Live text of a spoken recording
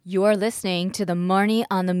You're listening to the Marnie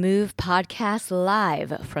on the Move podcast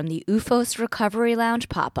live from the UFOS Recovery Lounge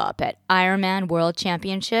pop-up at Ironman World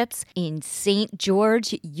Championships in St.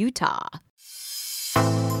 George, Utah.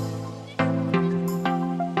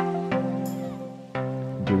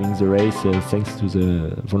 During the race, thanks to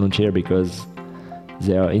the volunteer, because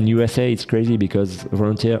they are in USA, it's crazy because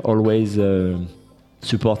volunteer always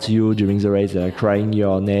support you during the race. They're crying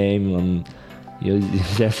your name and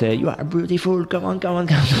they say, "You are beautiful, come on.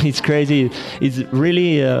 It's crazy. It's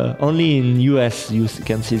really only in US you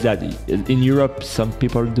can see that. In Europe some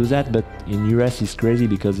people do that, but in US it's crazy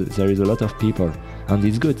because there is a lot of people, and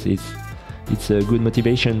it's good. It's a good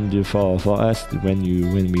motivation for us when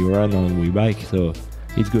we run and we bike, so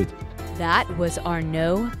it's good." That was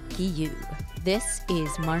Arnaud Guillou. This is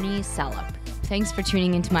Marnie Salop. Thanks for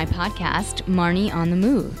tuning into my podcast, Marnie on the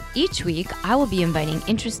Move. Each week, I will be inviting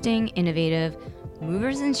interesting, innovative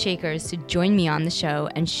movers and shakers to join me on the show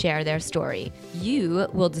and share their story. You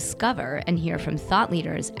will discover and hear from thought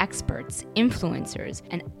leaders, experts, influencers,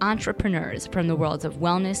 and entrepreneurs from the worlds of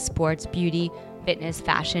wellness, sports, beauty, fitness,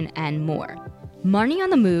 fashion, and more. Marnie on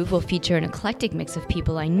the Move will feature an eclectic mix of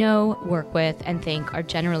people I know, work with, and think are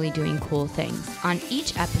generally doing cool things. On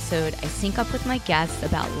each episode, I sync up with my guests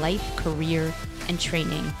about life, career, and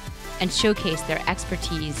training, and showcase their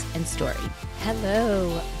expertise and story.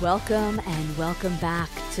 Hello, welcome back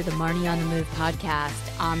to the Marnie on the Move podcast.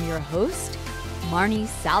 I'm your host, Marnie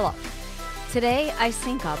Salop. Today, I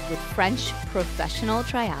sync up with French professional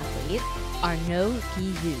triathlete Arnaud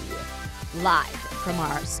Guillou, live from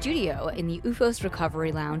our studio in the UFOS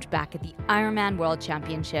Recovery Lounge back at the Ironman World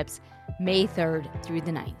Championships, May 3rd through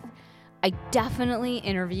the 9th. I definitely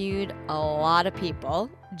interviewed a lot of people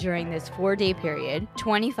during this 4-day period,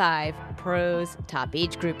 25 pros, top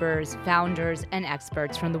age groupers, founders, and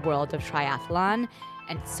experts from the world of triathlon,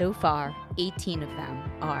 and so far, 18 of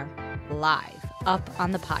them are live up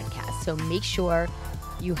on the podcast. So make sure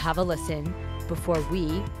you have a listen before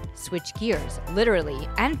we switch gears, literally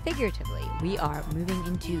and figuratively. We are moving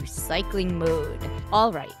into cycling mode.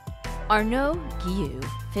 All right. Arnaud Guillou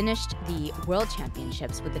finished the World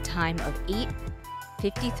Championships with a time of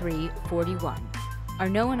 8:53.41.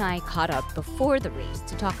 Arnaud and I caught up before the race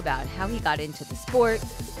to talk about how he got into the sport,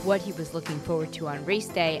 what he was looking forward to on race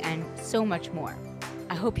day, and so much more.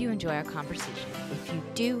 I hope you enjoy our conversation. If you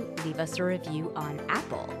do, leave us a review on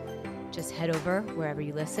Apple. Just head over wherever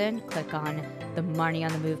you listen, click on the Marnie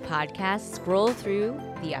on the Move podcast, scroll through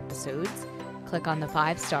the episodes, click on the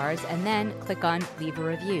 5 stars, and then click on leave a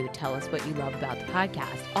review. Tell us what you love about the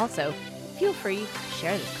podcast. Also, feel free to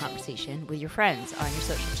share this conversation with your friends on your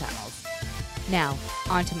social channels. Now,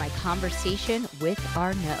 on to my conversation with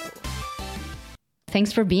Arnaud.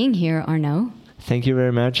 Thanks for being here, Arnaud. Thank you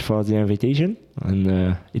very much for the invitation,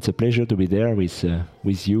 and it's a pleasure to be there with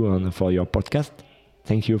you and for your podcast.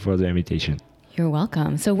 Thank you for the invitation. You're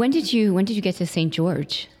welcome. So when did you get to St.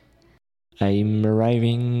 George? I'm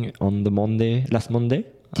arriving on last Monday.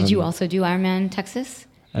 Did you also do Ironman Texas?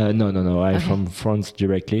 No. I'm from France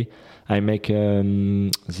directly. I make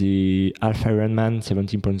the Alpha Ironman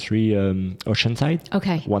 17.3 Oceanside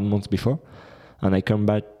 1 month before. And I come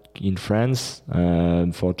back in France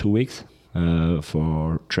for 2 weeks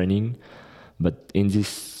for training. But in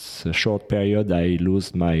this short period, I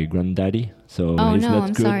lose my granddaddy. So it's not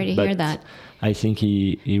I'm good, sorry to hear that. I think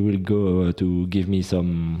he will go to give me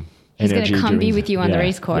some He's energy. He's going to come be with you on the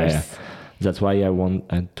race course. Yeah. That's why I want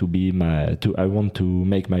I want to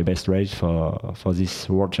make my best race for this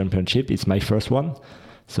World Championship. It's my first one,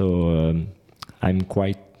 so I'm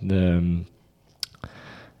quite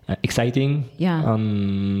exciting. Yeah.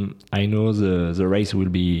 I know the race will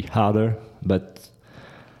be harder, but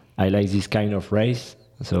I like this kind of race,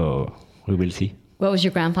 so we will see. What was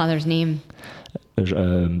your grandfather's name?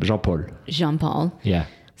 Jean-Paul. Jean-Paul. Yeah.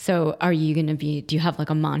 So are you going to be, do you have like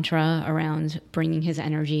a mantra around bringing his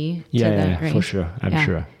energy to the race? For sure. I'm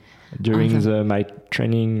sure. During awesome. My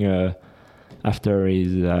training, after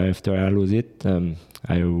I lose it, I'm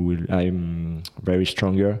very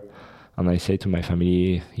stronger. And I say to my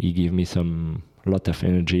family, he give me lot of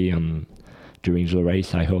energy, and during the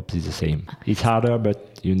race, I hope it's the same. It's harder,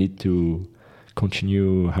 but you need to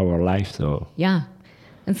continue our life. So yeah.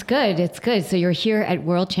 It's good. It's good. So you're here at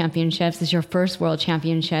World Championships. It's your first World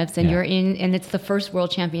Championships, and and it's the first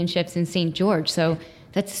World Championships in St. George. So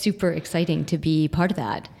that's super exciting to be part of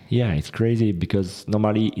that. Yeah, it's crazy because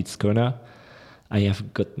normally it's Kona. I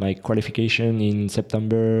have got my qualification in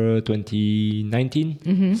September 2019.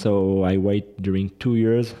 Mm-hmm. So I wait during 2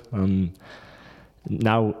 years.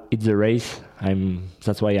 Now it's a race.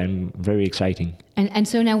 That's why I'm very exciting. And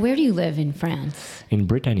so now where do you live in France? In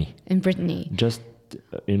Brittany. In Brittany. Just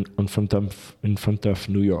in front of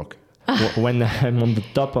New York. When I'm on the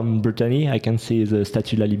top on Brittany, I can see the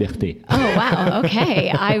Statue de la Liberté. Oh, wow. Okay.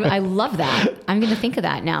 I love that. I'm going to think of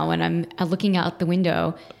that now when I'm looking out the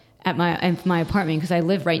window at my apartment, because I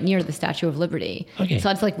live right near the Statue of Liberty. Okay. So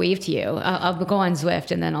I'll just like wave to you. I'll go on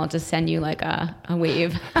Zwift and then I'll just send you like a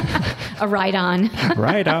wave, a ride on.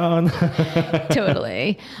 Right on.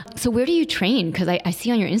 Totally. So where do you train? Because I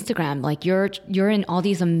see on your Instagram, like you're in all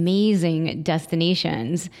these amazing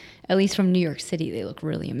destinations, at least from New York City. They look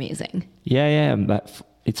really amazing. Yeah. But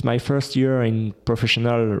it's my first year in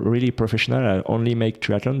really professional. I only make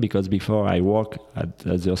triathlon because before I work at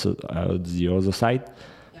the other side.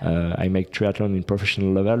 I make triathlon in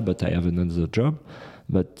professional level, but I have another job.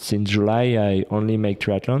 But since July, I only make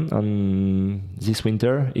triathlon, and this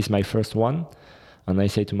winter is my first one. And I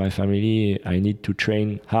say to my family, I need to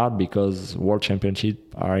train hard because World Championships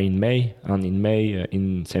are in May, and in May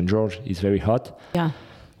in St. George is very hot. Yeah.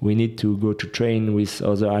 We need to go to train with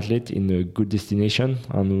other athletes in a good destination.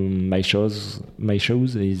 And my shows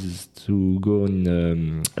is to go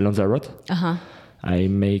in Lanzarote. I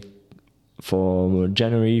make for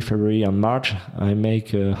January, February, and March. I make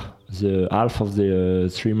the half of the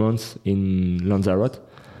 3 months in Lanzarote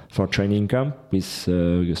for training camp with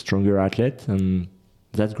a stronger athlete, and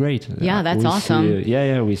that's great. Yeah, that's awesome.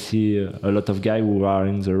 We see a lot of guys who are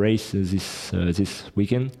in the race this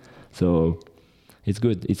weekend, so it's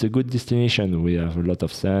good. It's a good destination. We have a lot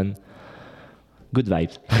of sun. Good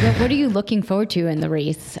vibes. What are you looking forward to in the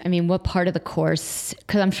race? I mean, what part of the course?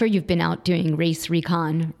 Because I'm sure you've been out doing race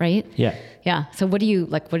recon, right? Yeah. Yeah. So what are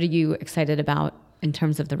you excited about in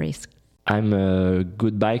terms of the race? I'm a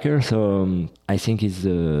good biker, so I think it's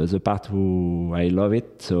the part who I love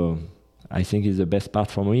it. So I think it's the best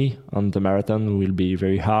part for me. On the marathon will be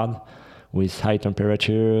very hard with high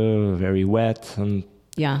temperature, very wet, and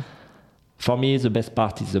for me the best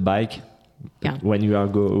part is the bike. Yeah. When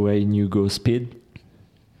you go speed,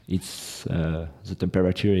 it's the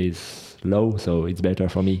temperature is low, so it's better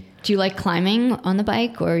for me. Do you like climbing on the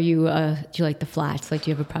bike, or do you like the flats? Like,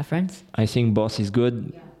 do you have a preference? I think both is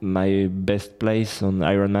good. Yeah. My best place on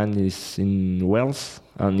Ironman is in Wales,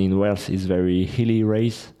 and in Wales is very hilly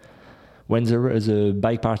race. When the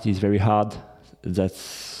bike part is very hard,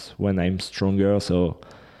 that's when I'm stronger. So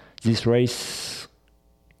this race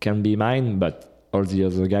can be mine, but all the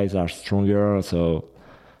other guys are stronger, so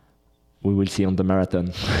we will see on the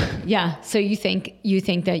marathon. Yeah. So you think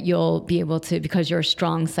that you'll be able to, because you're a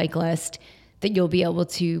strong cyclist, that you'll be able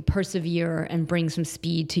to persevere and bring some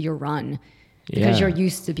speed to your run because you're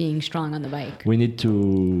used to being strong on the bike. We need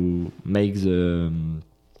to make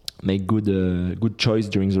good choice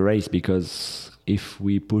during the race, because if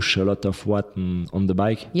we push a lot of watt on the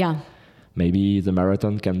bike, maybe the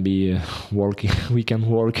marathon can be we can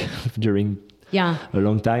walk during a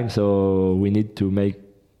long time. So we need to make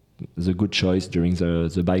the good choice during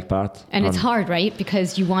the bike part. And it's hard, right?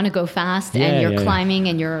 Because you want to go fast and you're climbing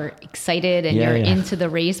and you're excited and you're into the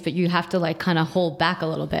race, but you have to like kind of hold back a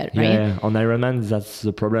little bit, right? Yeah, on Ironman, that's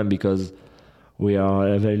the problem, because we are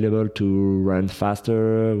available to run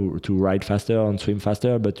faster, to ride faster and swim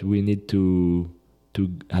faster, but we need to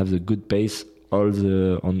have the good pace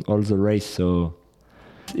on all the race. So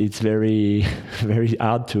it's very, very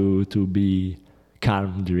hard to be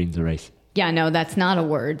calm during the race. Yeah, no, that's not a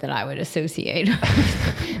word that I would associate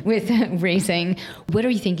with racing. What are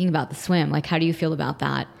you thinking about the swim? Like, how do you feel about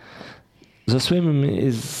that? The swim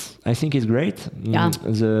I think is great. Yeah.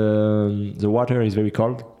 The water is very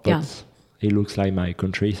cold, but it looks like my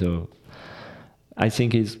country, so I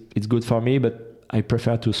think it's good for me, but I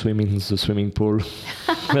prefer to swim in the swimming pool.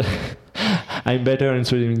 I'm better in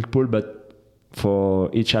swimming pool, but for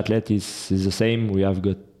each athlete is the same.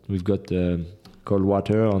 We've got cold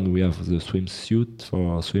water, and we have the swimsuit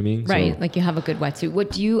for swimming. Right, like you have a good wetsuit.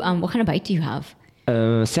 What kind of bike do you have?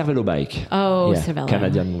 Cervelo bike. Oh, Cervelo.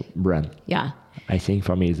 Canadian brand. Yeah. I think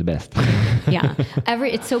for me it's the best. Yeah.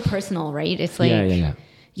 It's so personal, right? It's like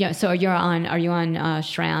yeah. So are you on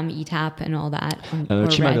SRAM, ETAP, and all that?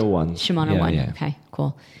 Shimano One. Shimano One. Yeah. Okay,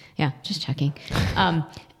 cool. Yeah, just checking.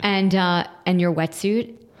 And your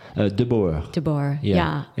wetsuit? De Boer. De Boer.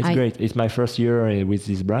 Yeah. It's great. It's my first year with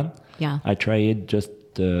this brand. Yeah. I tried it just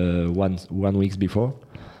 1 week before,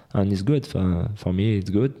 and it's good for me. It's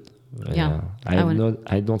good. Yeah.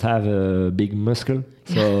 I don't have a big muscle,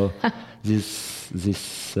 so this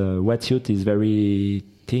wetsuit is very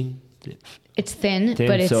thin. It's thin,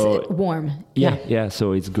 but it's warm. Yeah,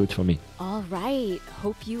 so it's good for me. All right.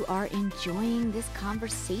 Hope you are enjoying this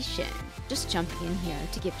conversation. Just jumping in here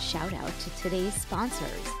to give a shout out to today's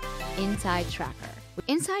sponsors, Inside Tracker,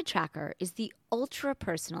 Inside Tracker is the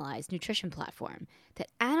ultra-personalized nutrition platform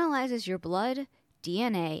that analyzes your blood,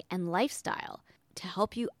 DNA, and lifestyle to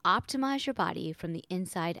help you optimize your body from the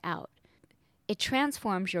inside out. It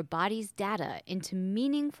transforms your body's data into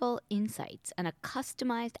meaningful insights and a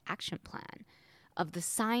customized action plan of the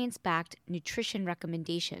science-backed nutrition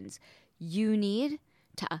recommendations you need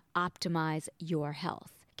to optimize your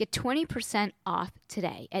health. Get 20% off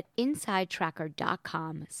today at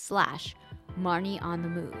insidetracker.com/Marnie on the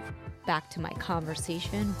Move. Back to my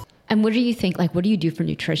conversation. And what do you think? Like, what do you do for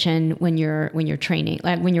nutrition when you're training?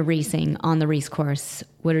 Like when you're racing on the race course,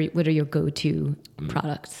 what are your go-to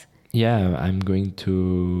products? Yeah, I'm going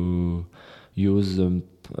to use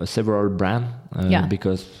several brands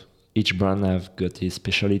because each brand have got its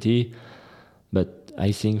specialty. But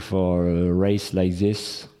I think for a race like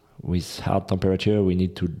this, with hard temperature, we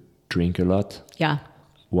need to drink a lot. Yeah.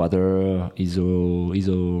 Water,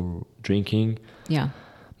 ISO drinking. Yeah.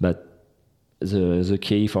 But the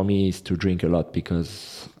key for me is to drink a lot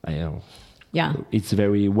because it's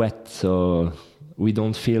very wet, so we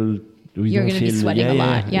don't feel. You're going to be sweating a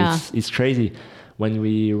lot. Yeah. It's crazy. When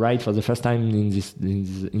we ride for the first time in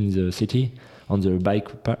the city on the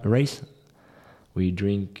bike race, we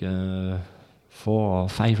drink 4 or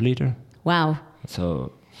 5 liters. Wow.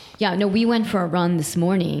 So. Yeah, no, we went for a run this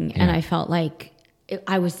morning and I felt like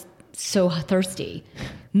I was so thirsty,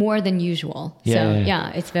 more than usual. So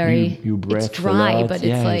it's very, it's dry, but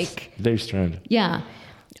it's like. It's very strong. Yeah.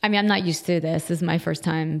 I mean, I'm not used to this. This is my first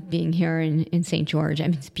time being here in St. George. I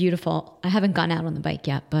mean, it's beautiful. I haven't gone out on the bike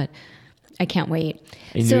yet, but I can't wait.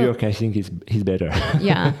 In New York, I think he's better.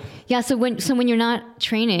 Yeah. So when you're not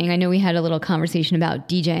training, I know we had a little conversation about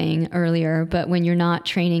DJing earlier, but when you're not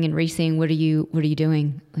training and racing, what are you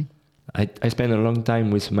doing? Like, I spend a long time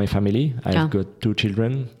with my family. I've got 2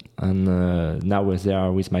 children, and now they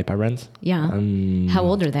are with my parents. Yeah. And how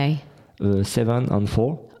old are they? 7 and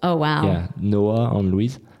 4. Oh wow. Yeah, Noah and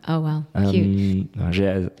Louise. Oh wow. Cute.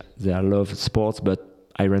 They love sports, but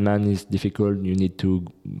Ironman is difficult. You need to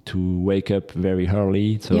wake up very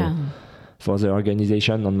early. So for the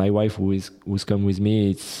organization and my wife who's come with me,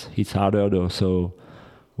 it's harder though. So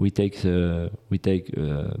we take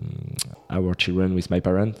our children with my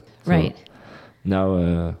parents. So right.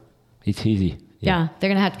 Now it's easy. Yeah, they're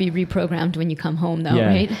gonna have to be reprogrammed when you come home, though,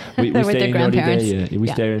 right? We with stay their grandparents. We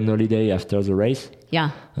stay on holiday after the race. Yeah.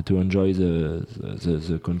 To enjoy the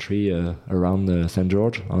country around St.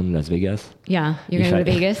 George and Las Vegas. Yeah, you're gonna go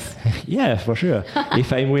to Vegas. Yeah, for sure.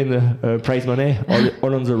 If I win prize money,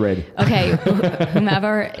 all on the red. Okay,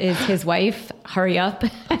 whomever is his wife, hurry up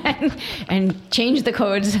and change the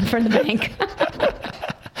codes for the bank.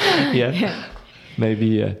 Yeah.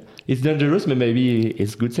 Maybe. It's dangerous, but maybe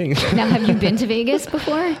it's a good thing. Now, have you been to Vegas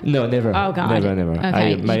before? No, never. Oh, God. Never.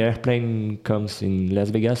 Okay. My airplane comes in Las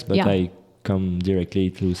Vegas, but I come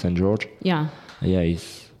directly to St. George. Yeah. Yeah,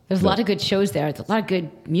 there's a lot of good shows there. There's a lot of good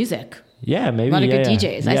music. Yeah, maybe. A lot of good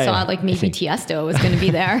DJs. I saw like maybe Tiesto was going to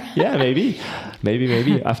be there. Yeah, maybe.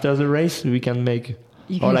 After the race, we can make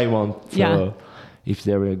all I want. So if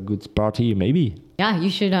there a good party, maybe. Yeah, you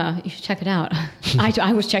should check it out.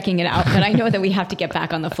 I was checking it out, but I know that we have to get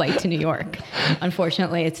back on the flight to New York.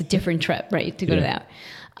 Unfortunately, it's a different trip, right, to go to that.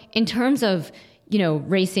 In terms of,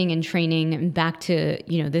 racing and training and back to,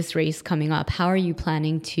 this race coming up, how are you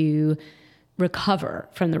planning to recover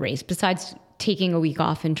from the race besides taking a week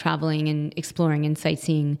off and traveling and exploring and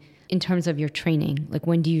sightseeing in terms of your training? Like,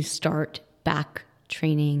 when do you start back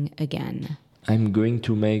training again? I'm going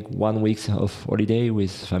to make 1 week of holiday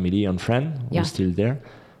with family and friend who's still there,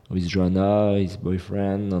 with Joanna, his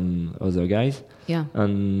boyfriend, and other guys. Yeah.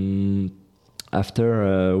 And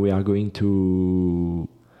after we are going to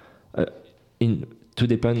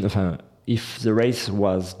depend if the race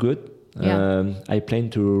was good. I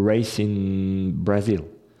plan to race in Brazil.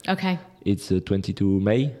 Okay. It's 22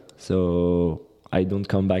 May, so I don't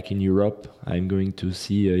come back in Europe. I'm going to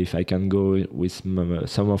see if I can go with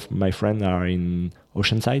some of my friends are in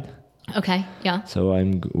Oceanside. Okay, yeah. So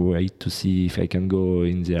I'm wait to see if I can go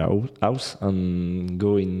in their house and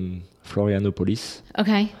go in Florianopolis.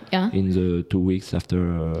 Okay, yeah. In the 2 weeks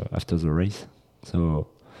after the race. So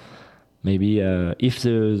maybe if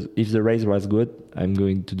the race was good, I'm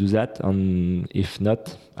going to do that, and if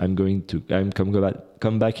not, I'm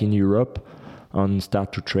come back in Europe and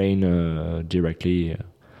start to train directly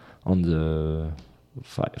on the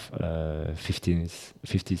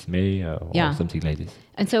 15th May or something like this.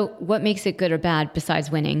 And so what makes it good or bad besides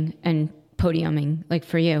winning and podiuming, like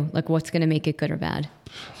for you? Like what's going to make it good or bad?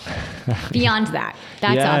 Beyond that.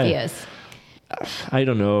 That's obvious. I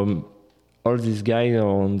don't know. all these guys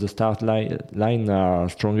on the start line are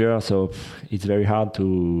stronger, so it's very hard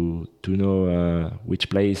to know which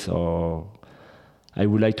place, or I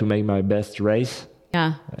would like to make my best race.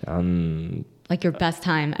 Yeah. And like your best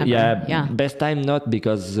time ever. yeah, best time not,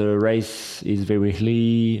 because the race is very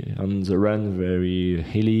hilly, on the run very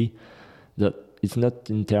hilly. It's not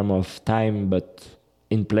in terms of time, but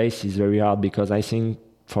in place is very hard, because I think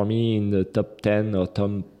for me in the top 10 or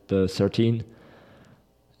top 13,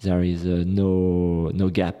 there is no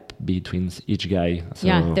gap between each guy. So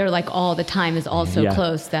yeah, they're like all the time is all so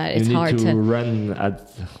close that it's hard to run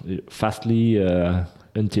fastly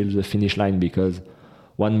until the finish line, because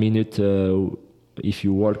 1 minute, if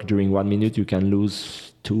you walk during 1 minute, you can lose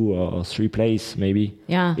 2 or 3 places maybe.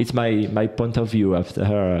 Yeah, it's my point of view.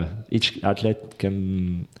 After each athlete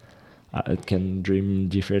can dream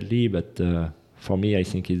differently, but for me, I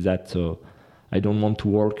think it's that. So I don't want to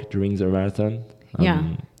walk during the marathon.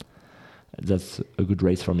 That's a good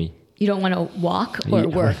race for me. You don't want to walk or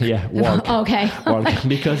work? Yeah, walk. Okay. Walk,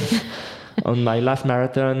 because on my last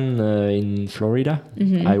marathon in Florida,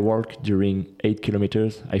 I walked during 8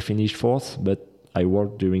 kilometers. I finished 4th, but I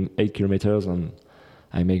walked during 8 kilometers, and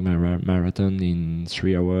I make my marathon in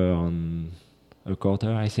 3 hours and a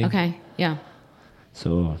quarter, I think. Okay, yeah.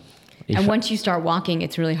 So, and once you start walking,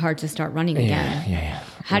 it's really hard to start running again. Yeah.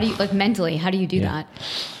 How do you, like mentally, how do you do that?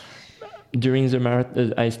 During the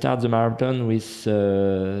marathon, I start the marathon with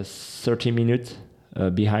 30 minutes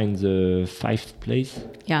behind the 5th place.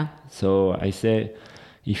 Yeah. So I say,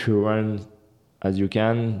 if you run as you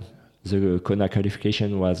can, the Kona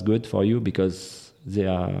qualification was good for you, because there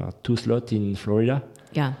are 2 slots in Florida.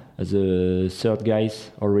 Yeah. The third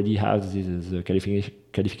guys already have the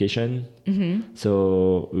qualification.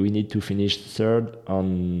 So we need to finish third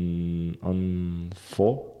on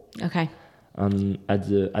 4. Okay. And at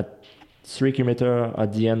 3 kilometers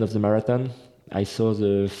at the end of the marathon, I saw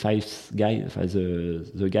the 5th guy,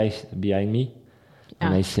 the guy behind me,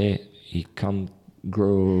 and I say, he can't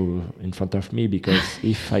grow in front of me, because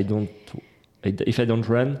if I don't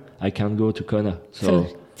run, I can't go to Kona. So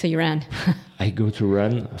you ran. I go to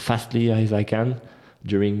run fastly as I can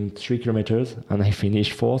during 3 kilometers, and I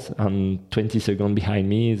finish 4th, and 20 seconds behind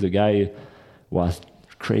me, the guy was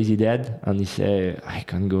crazy dead, and he said, I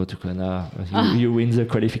can go to Kona, you win the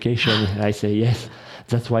qualification. I say, yes,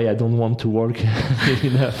 that's why I don't want to walk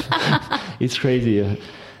enough. It's crazy.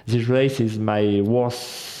 This race is my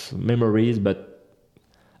worst memories, but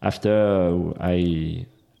after I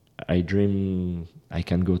dream I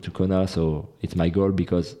can go to Kona, so it's my goal,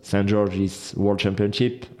 because St. George is World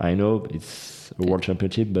Championship. I know it's a World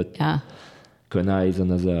Championship, but Kona is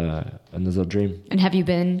another dream. And have you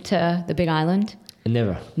been to the Big Island?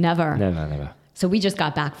 Never. So we just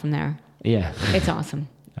got back from there. Yeah. It's awesome.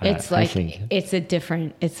 It's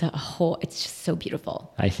just so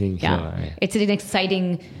beautiful. I think so. Yeah. It's an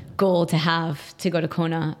exciting goal to have, to go to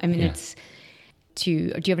Kona. I mean, do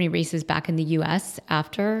you have any races back in the US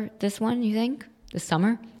after this one, you think? This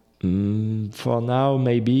summer? For now,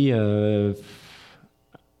 maybe. I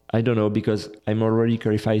don't know, because I'm already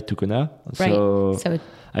qualified to Kona. Right. So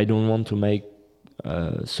I don't want to make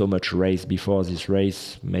so much race before this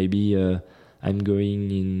race. Maybe I'm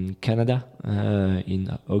going in Canada in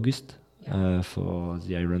August for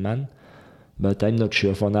the Ironman. But I'm not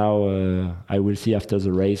sure for now. I will see after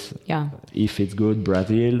the race. Yeah. If it's good,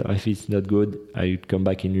 Brazil. If it's not good, I come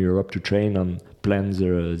back in Europe to train and plan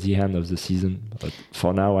the end of the season. But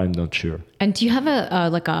for now, I'm not sure. And do you have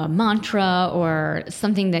a mantra or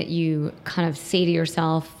something that you kind of say to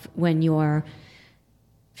yourself when you're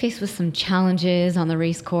faced with some challenges on the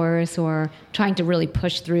race course or trying to really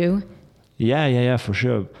push through? Yeah, for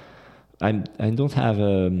sure. I don't have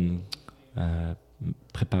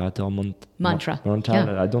preparator mantra.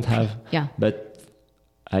 I don't have. Yeah. But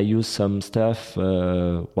I use some stuff.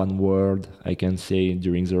 One word I can say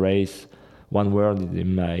during the race. One word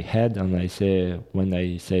in my head, and I say, when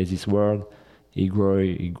I say this word, en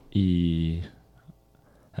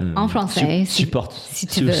français,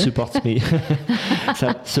 supports me.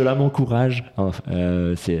 Cela m'encourage.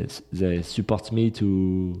 They support me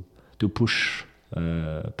to push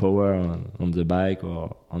power on the bike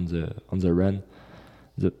or on the run.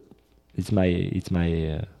 It's my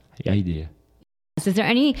idea. Is there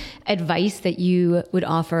any advice that you would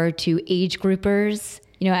offer to age groupers,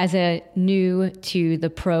 as a new to the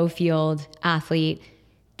pro field athlete,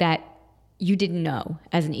 that you didn't know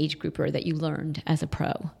as an age grouper that you learned as a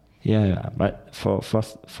pro? Yeah, but for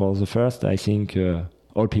the first, I think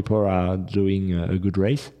all people are doing a good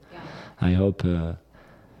race. Yeah. I hope the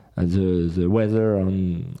weather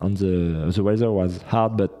the weather was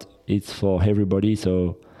hard, but it's for everybody.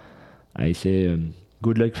 So I say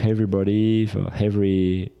good luck for everybody, for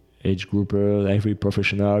every age grouper, every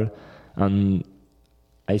professional. And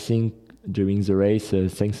I think during the race,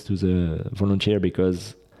 thanks to the volunteer,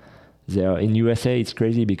 because they are in USA, it's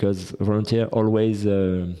crazy because volunteer always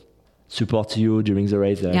support you during the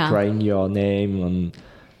race. They're crying your name and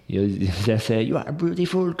they say, "You are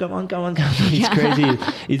beautiful, come on." It's crazy.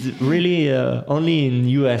 It's really only in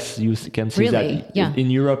US you can see that. Yeah.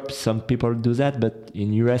 In Europe, some people do that, but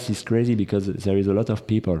in US it's crazy because there is a lot of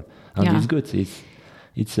people, and it's good.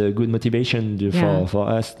 It's a good motivation for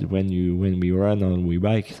us when we run and we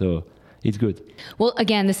bike. So it's good. Well,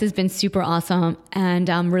 again, this has been super awesome, and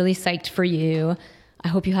I'm really psyched for you. I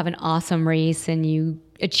hope you have an awesome race and you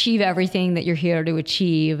achieve everything that you're here to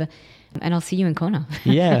achieve. And I'll see you in Kona.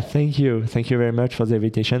 Yeah, thank you. Thank you very much for the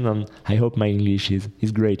invitation. And I hope my English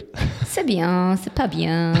is great. C'est bien, c'est pas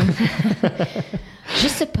bien. Je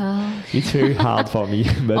sais pas. It's very hard for me.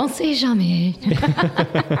 But On sait jamais.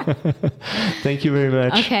 Thank you very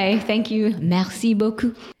much. Okay, thank you. Merci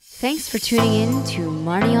beaucoup. Thanks for tuning in to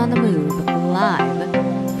Marnie on the Move, live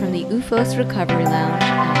from the UFOS Recovery Lounge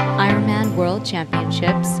at Ironman World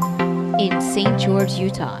Championships in St. George,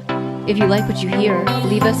 Utah. If you like what you hear,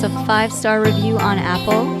 leave us a 5-star review on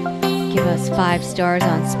Apple, give us 5 stars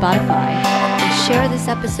on Spotify, and share this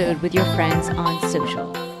episode with your friends on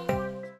social.